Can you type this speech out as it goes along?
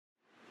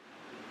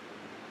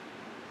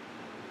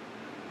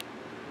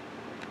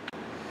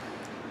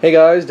Hey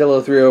guys,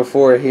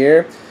 Dello304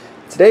 here.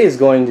 Today is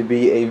going to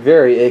be a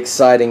very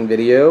exciting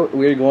video.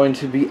 We're going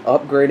to be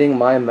upgrading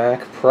my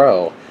Mac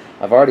Pro.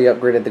 I've already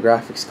upgraded the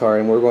graphics card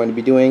and we're going to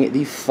be doing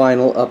the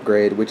final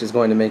upgrade, which is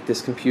going to make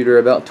this computer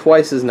about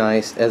twice as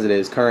nice as it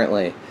is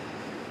currently.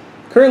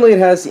 Currently it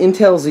has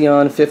Intel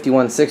Xeon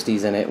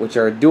 5160s in it, which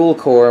are dual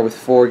core with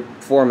 4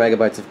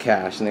 megabytes of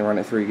cache, and they run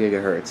at 3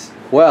 gigahertz.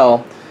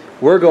 Well,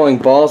 we're going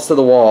balls to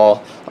the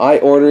wall. I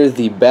ordered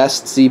the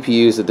best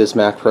CPUs that this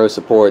Mac Pro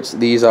supports.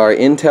 These are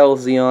Intel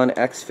Xeon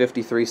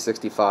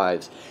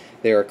X5365s.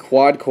 They are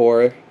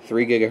quad-core,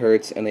 3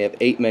 gigahertz, and they have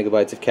 8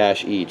 megabytes of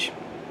cache each.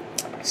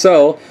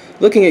 So,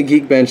 looking at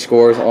Geekbench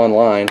scores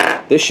online,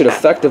 this should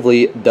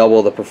effectively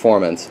double the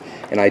performance.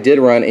 And I did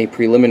run a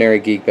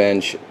preliminary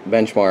Geekbench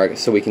benchmark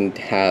so we can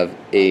have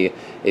a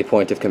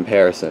point of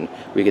comparison.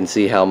 We can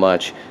see how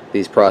much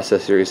these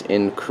processors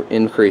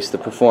increase the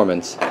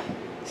performance.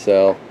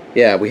 So,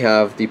 yeah, we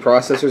have the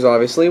processors,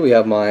 obviously. We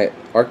have my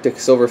Arctic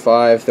Silver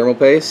 5 thermal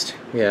paste,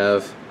 we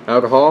have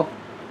alcohol,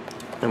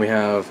 and we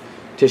have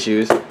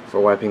tissues for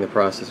wiping the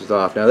processors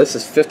off. Now this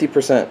is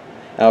 50%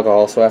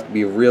 alcohol, so I have to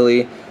be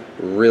really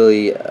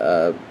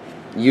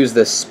use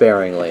this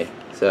sparingly.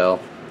 So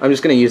I'm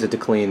just going to use it to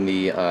clean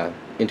the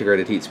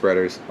integrated heat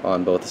spreaders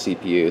on both the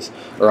CPUs,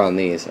 or on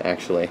these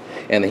actually,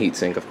 and the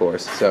heatsink of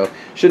course. So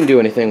shouldn't do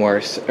anything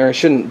worse, or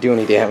shouldn't do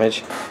any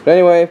damage. But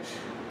anyway,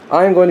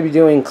 I'm going to be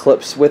doing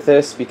clips with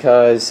this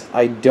because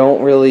I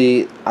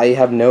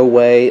have no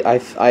way.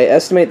 I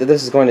estimate that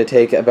this is going to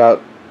take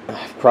about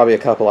probably a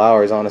couple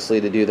hours,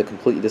 honestly, to do the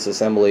complete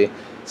disassembly.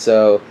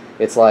 So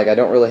it's like I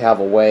don't really have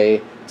a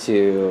way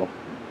to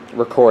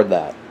record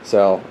that.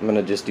 So I'm going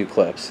to just do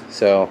clips.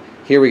 So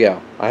here we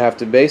go. I have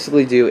to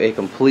basically do a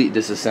complete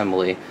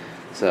disassembly.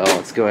 So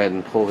let's go ahead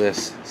and pull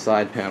this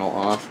side panel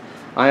off.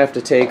 I have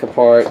to take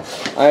apart,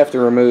 I have to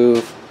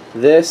remove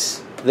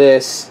this,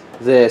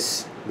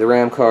 the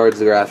RAM cards,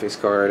 the graphics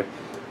card,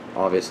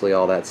 obviously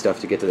all that stuff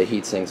to get to the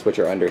heat sinks, which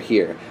are under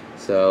here.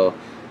 So,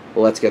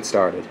 well, let's get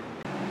started.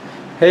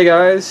 Hey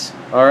guys,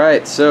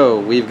 alright, so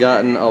we've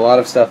gotten a lot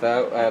of stuff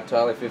out. I have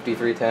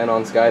Tyler5310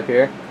 on Skype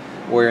here,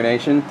 Warrior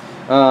Nation.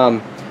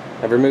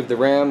 I've removed the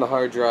RAM, the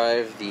hard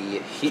drive, the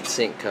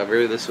heatsink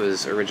cover. This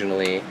was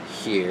originally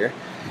here.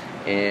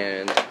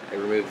 And I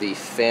removed the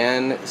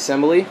fan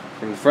assembly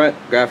from the front,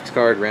 graphics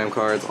card, RAM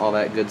cards, all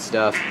that good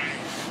stuff.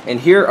 And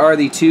here are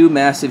the two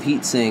massive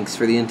heat sinks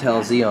for the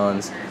Intel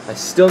Xeons. I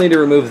still need to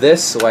remove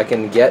this so I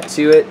can get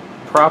to it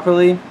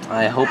properly.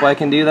 I hope I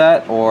can do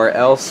that, or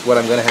else what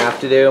I'm going to have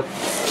to do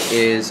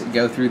is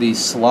go through these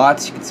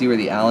slots. You can see where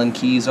the Allen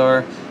keys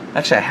are.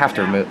 Actually, I have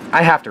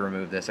to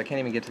remove this. I can't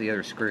even get to the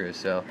other screws,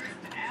 so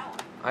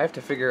I have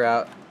to figure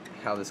out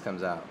how this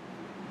comes out.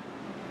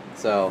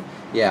 So,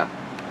 yeah.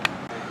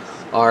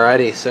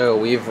 Alrighty, so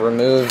we've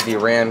removed the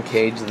RAM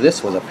cage.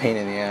 This was a pain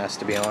in the ass,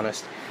 to be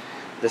honest.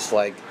 This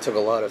took a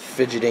lot of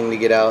fidgeting to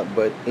get out,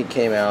 but it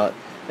came out,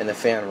 and the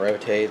fan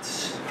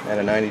rotates at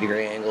a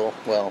 90-degree angle.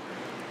 Well,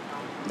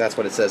 that's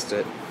what it says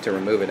to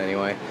remove it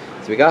anyway.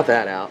 So we got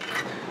that out.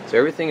 So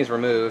everything is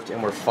removed,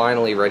 and we're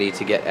finally ready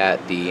to get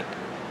at the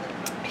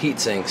heat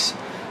sinks.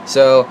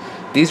 So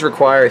these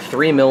require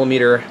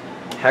 3mm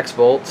hex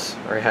bolts,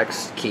 or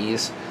hex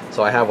keys.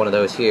 So I have one of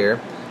those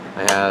here.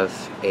 I have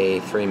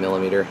a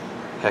 3mm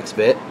hex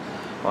bit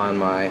on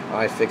my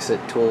iFixit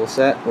tool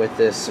set with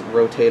this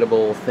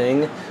rotatable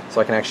thing,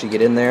 so I can actually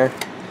get in there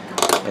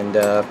and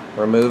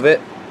remove it.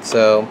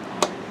 So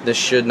this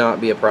should not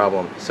be a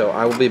problem. So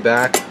I will be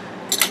back.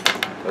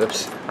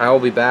 Oops. I will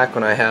be back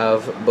when I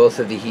have both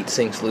of the heat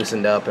sinks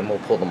loosened up, and we'll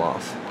pull them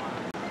off.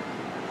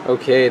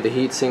 Okay, the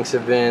heat sinks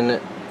have been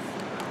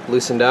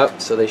loosened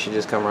up, so they should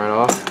just come right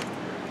off.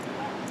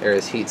 There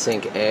is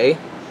heatsink A.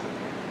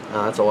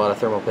 That's a lot of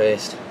thermal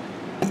paste.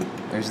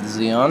 There's the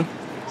Xeon.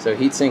 So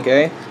heatsink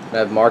A, and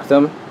I've marked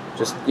them,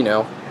 just, you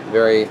know,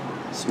 very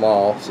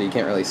small, so you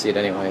can't really see it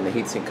anyway, and the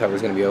heatsink cover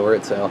is going to be over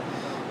it, so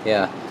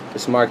yeah,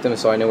 just mark them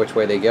so I know which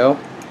way they go.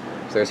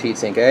 So there's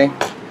heatsink A,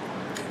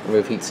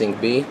 remove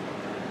heatsink B.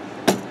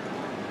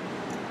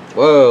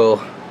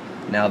 Whoa,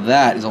 now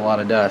that is a lot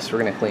of dust. We're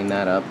going to clean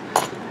that up,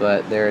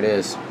 but there it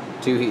is,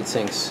 2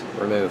 heatsinks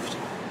removed.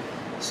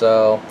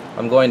 So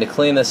I'm going to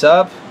clean this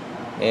up,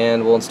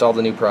 and we'll install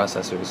the new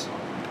processors.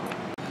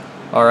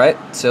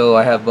 Alright, so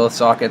I have both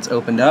sockets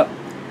opened up.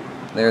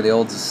 They're the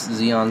old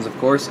Xeons, of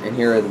course, and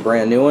here are the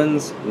brand new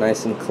ones,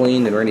 nice and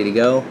clean and ready to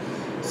go.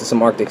 This is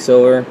some Arctic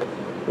Silver.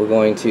 We're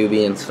going to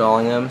be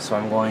installing them, so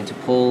I'm going to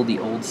pull the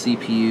old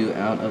CPU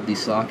out of the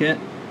socket.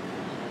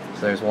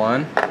 So there's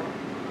one.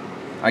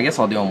 I guess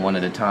I'll do them one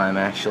at a time,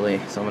 actually.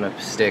 So I'm going to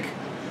stick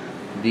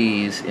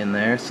these in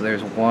there. So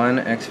there's one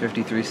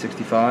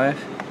X5365.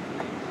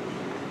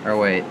 Or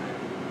wait.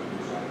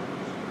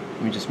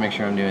 Let me just make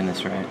sure I'm doing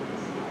this right.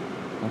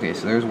 Okay,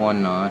 so there's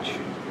one notch.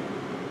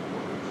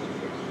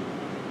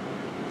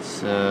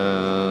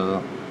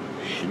 So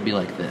should be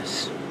like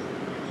this.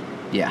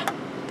 Yeah.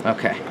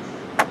 Okay.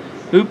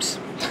 Oops.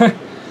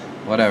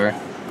 Whatever.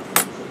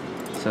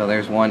 So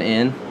there's one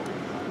in.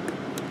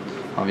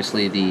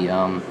 Obviously the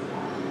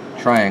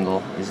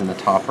triangle is in the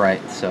top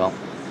right, so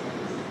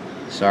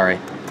Sorry.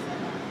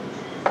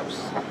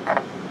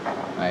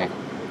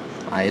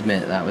 I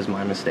admit that was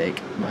my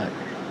mistake, but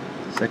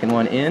second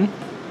one in.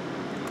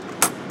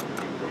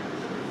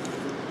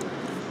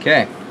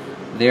 Okay,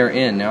 they're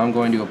in. Now I'm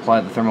going to apply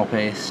the thermal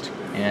paste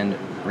and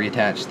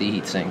reattach the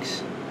heat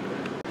sinks.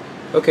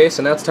 Okay,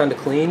 so now it's time to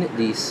clean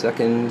the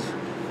second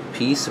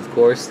piece, of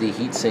course, the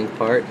heat sink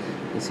part.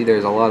 You see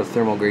there's a lot of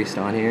thermal grease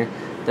on here.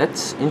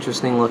 That's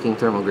interesting looking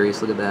thermal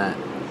grease, look at that.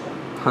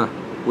 Huh,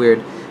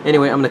 weird.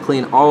 Anyway, I'm going to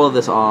clean all of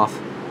this off,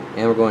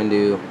 and we're going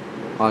to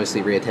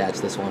obviously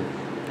reattach this one.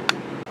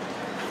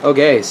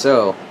 Okay,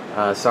 so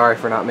sorry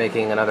for not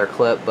making another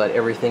clip, but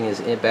everything is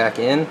back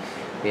in.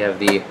 We have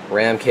the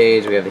RAM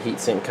cage, we have the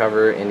heatsink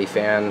cover, and the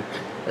fan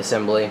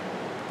assembly.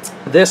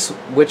 This,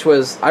 which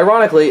was,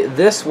 ironically,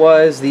 this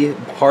was the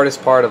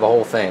hardest part of the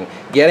whole thing.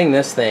 Getting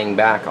this thing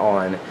back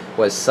on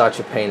was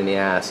such a pain in the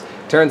ass.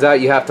 Turns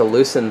out you have to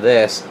loosen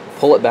this,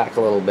 pull it back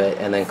a little bit,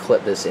 and then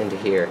clip this into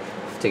here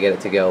to get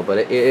it to go. But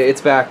it's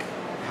back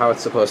how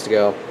it's supposed to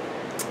go.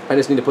 I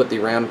just need to put the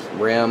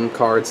RAM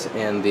cards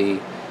and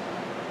the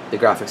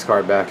graphics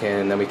card back in,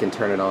 and then we can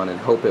turn it on and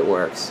hope it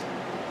works.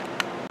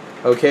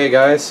 Okay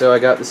guys, so I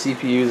got the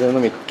CPUs in.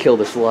 Let me kill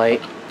this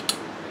light.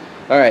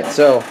 Alright,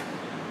 so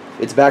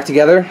it's back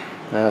together.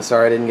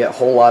 Sorry I didn't get a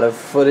whole lot of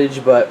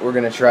footage, but we're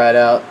going to try it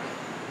out.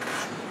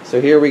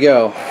 So here we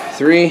go.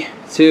 3,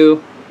 2,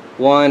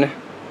 1.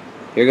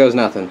 Here goes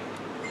nothing.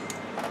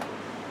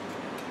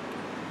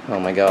 Oh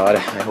my god,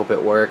 I hope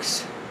it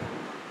works.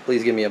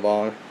 Please give me a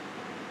bong.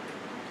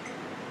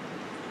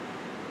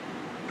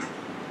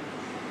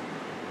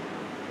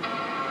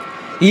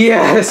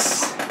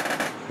 Yes!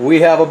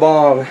 We have a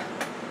bong.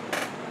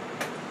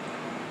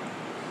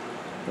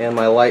 And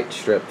my light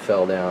strip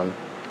fell down.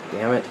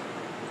 Damn it.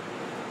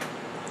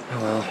 Oh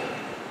well.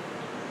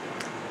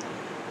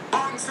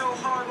 Bong so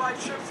hard, light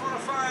strips wanna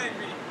find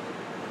me.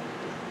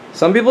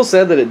 Some people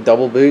said that it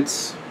double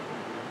boots.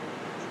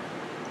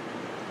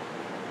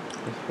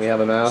 We have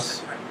a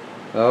mouse.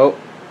 Oh.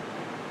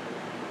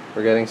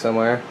 We're getting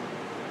somewhere.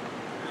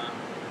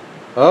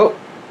 Oh.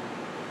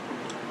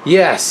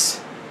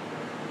 Yes!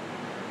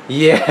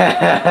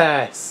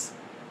 Yes!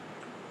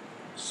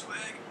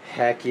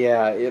 Heck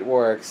yeah, it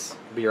works.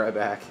 Be right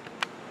back.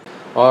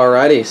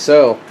 Alrighty,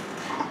 so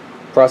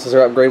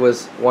processor upgrade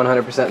was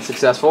 100%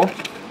 successful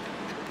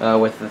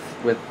with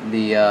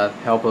the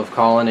help of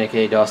Colin,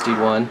 aka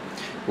DOSDude1.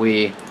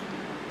 We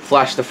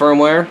flashed the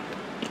firmware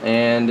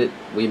and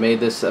we made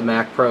this a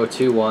Mac Pro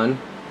 2.1.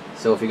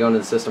 So if you go into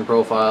the system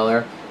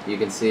profiler, you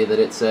can see that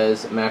it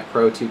says Mac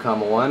Pro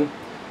 2.1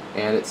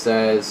 and it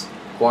says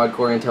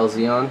quad-core Intel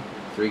Xeon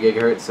 3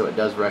 GHz, so it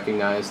does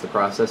recognize the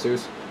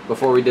processors.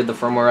 Before we did the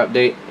firmware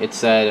update, it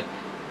said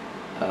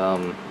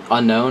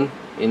unknown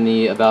in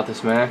the About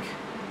This Mac,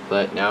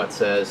 but now it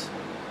says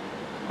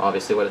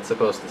obviously what it's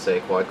supposed to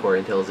say, quad-core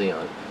Intel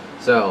Xeon.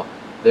 So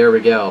there we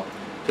go.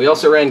 We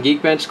also ran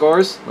Geekbench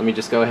scores. Let me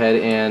just go ahead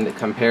and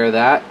compare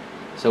that.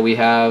 So we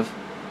have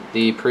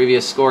the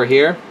previous score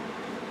here,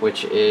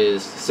 which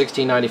is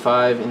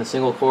 1695 in the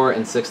single core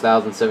and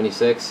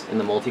 6076 in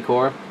the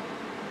multi-core.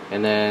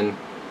 And then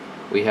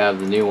we have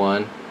the new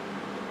one.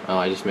 Oh,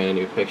 I just made a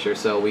new picture.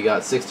 So we got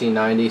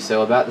 1690,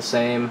 so about the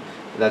same.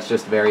 That's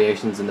just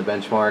variations in the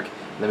benchmark.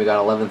 And then we got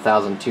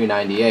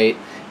 11,298.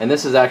 And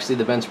this is actually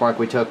the benchmark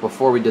we took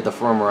before we did the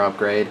firmware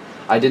upgrade.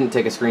 I didn't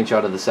take a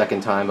screenshot of the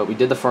second time, but we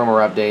did the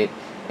firmware update,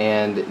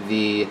 and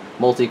the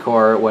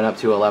multi-core went up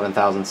to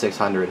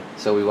 11,600.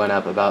 So we went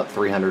up about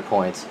 300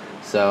 points.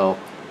 So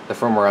the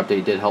firmware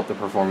update did help the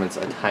performance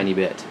a tiny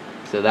bit.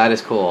 So that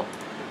is cool.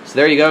 So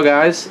there you go,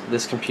 guys.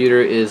 This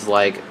computer is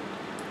like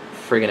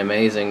friggin'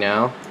 amazing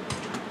now.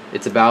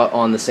 It's about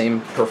on the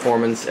same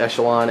performance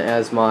echelon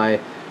as my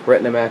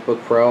Retina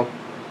MacBook Pro.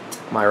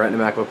 My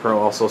Retina MacBook Pro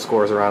also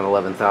scores around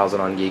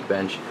 11,000 on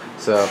Geekbench,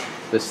 so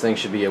this thing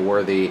should be a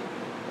worthy,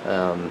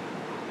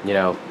 you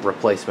know,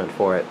 replacement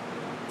for it.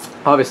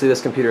 Obviously,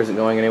 this computer isn't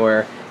going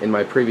anywhere. In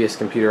my previous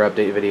computer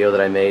update video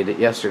that I made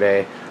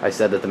yesterday, I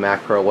said that the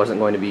Mac Pro wasn't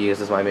going to be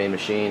used as my main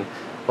machine,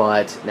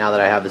 but now that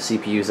I have the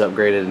CPUs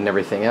upgraded and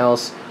everything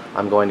else,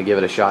 I'm going to give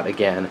it a shot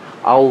again.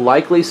 I'll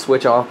likely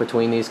switch off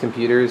between these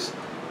computers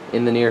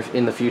in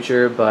the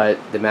future, but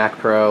the Mac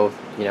Pro,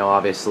 you know,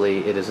 obviously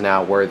it is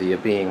now worthy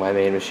of being my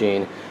main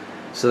machine.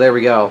 So there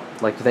we go.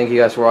 I'd like to thank you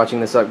guys for watching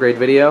this upgrade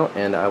video,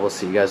 and I will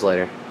see you guys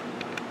later.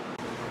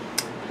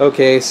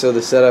 Okay, so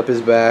the setup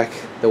is back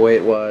the way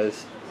it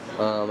was.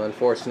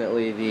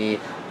 Unfortunately, the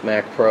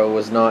Mac Pro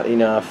was not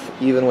enough.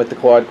 Even with the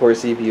quad-core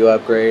CPU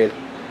upgrade,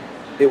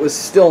 it was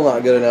still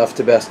not good enough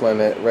to best my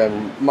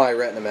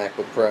Retina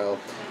MacBook Pro.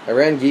 I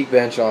ran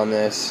Geekbench on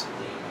this,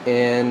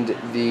 and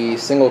the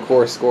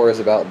single-core score is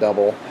about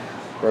double.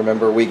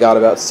 Remember, we got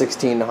about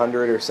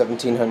 1600 or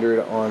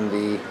 1700 on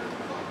the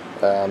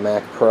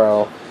Mac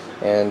Pro,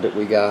 and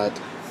we got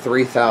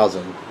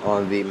 3000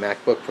 on the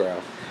MacBook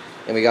Pro.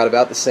 And we got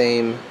about the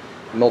same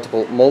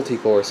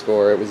multi-core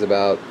score. It was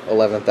about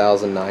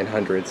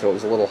 11,900, so it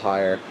was a little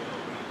higher.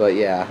 But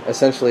yeah,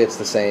 essentially it's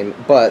the same.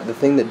 But the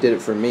thing that did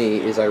it for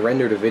me is I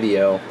rendered a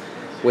video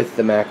with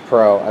the Mac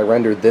Pro, I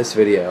rendered this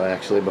video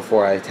actually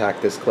before I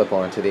tacked this clip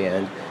on to the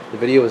end. The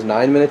video was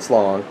 9 minutes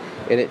long,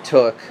 and it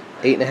took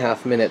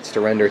 8.5 minutes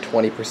to render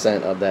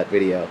 20% of that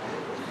video,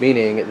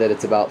 meaning that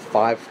it's about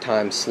 5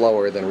 times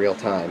slower than real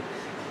time.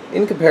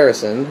 In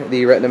comparison,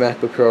 the Retina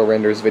MacBook Pro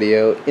renders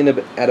video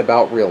at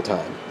about real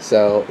time,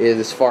 so it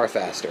is far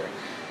faster.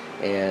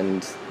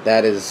 And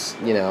that is,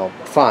 you know,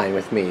 fine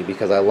with me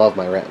because I love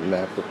my Retina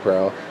MacBook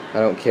Pro. I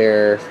don't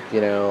care,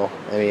 you know,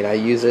 I mean, I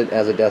use it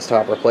as a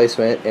desktop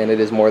replacement, and it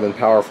is more than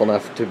powerful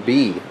enough to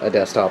be a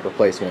desktop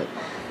replacement.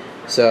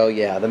 So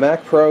yeah, the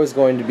Mac Pro is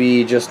going to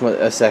be just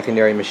a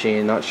secondary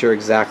machine. Not sure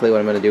exactly what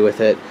I'm going to do with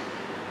it.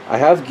 I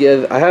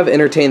have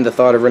entertained the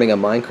thought of running a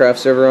Minecraft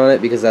server on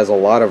it because it has a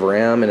lot of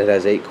RAM and it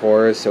has 8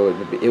 cores, so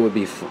it would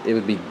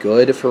be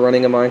good for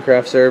running a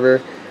Minecraft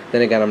server.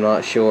 Then again, I'm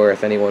not sure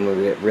if anyone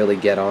would really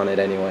get on it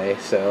anyway.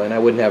 So, and I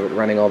wouldn't have it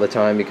running all the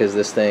time because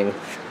this thing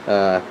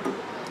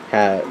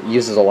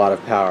uses a lot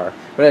of power.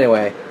 But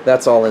anyway,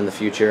 that's all in the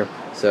future.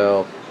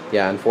 So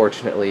yeah,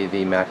 unfortunately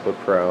the Mac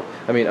Pro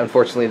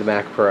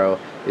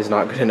is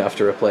not good enough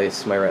to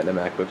replace my Retina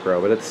MacBook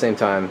Pro, but at the same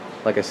time,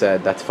 like I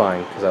said, that's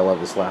fine because I love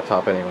this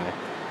laptop anyway.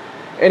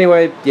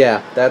 Anyway,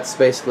 yeah, that's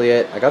basically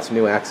it. I got some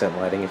new accent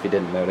lighting if you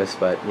didn't notice,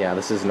 but yeah,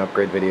 this is an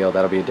upgrade video.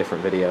 That'll be a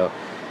different video.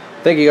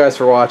 Thank you guys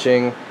for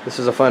watching. This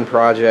was a fun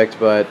project,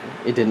 but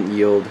it didn't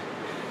yield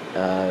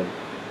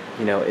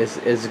you know,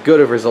 as good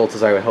of results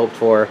as I had hoped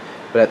for.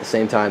 But at the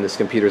same time, this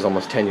computer's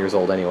almost 10 years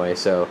old anyway,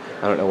 so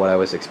I don't know what I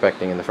was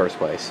expecting in the first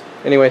place.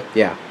 Anyway,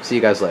 yeah, see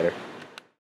you guys later.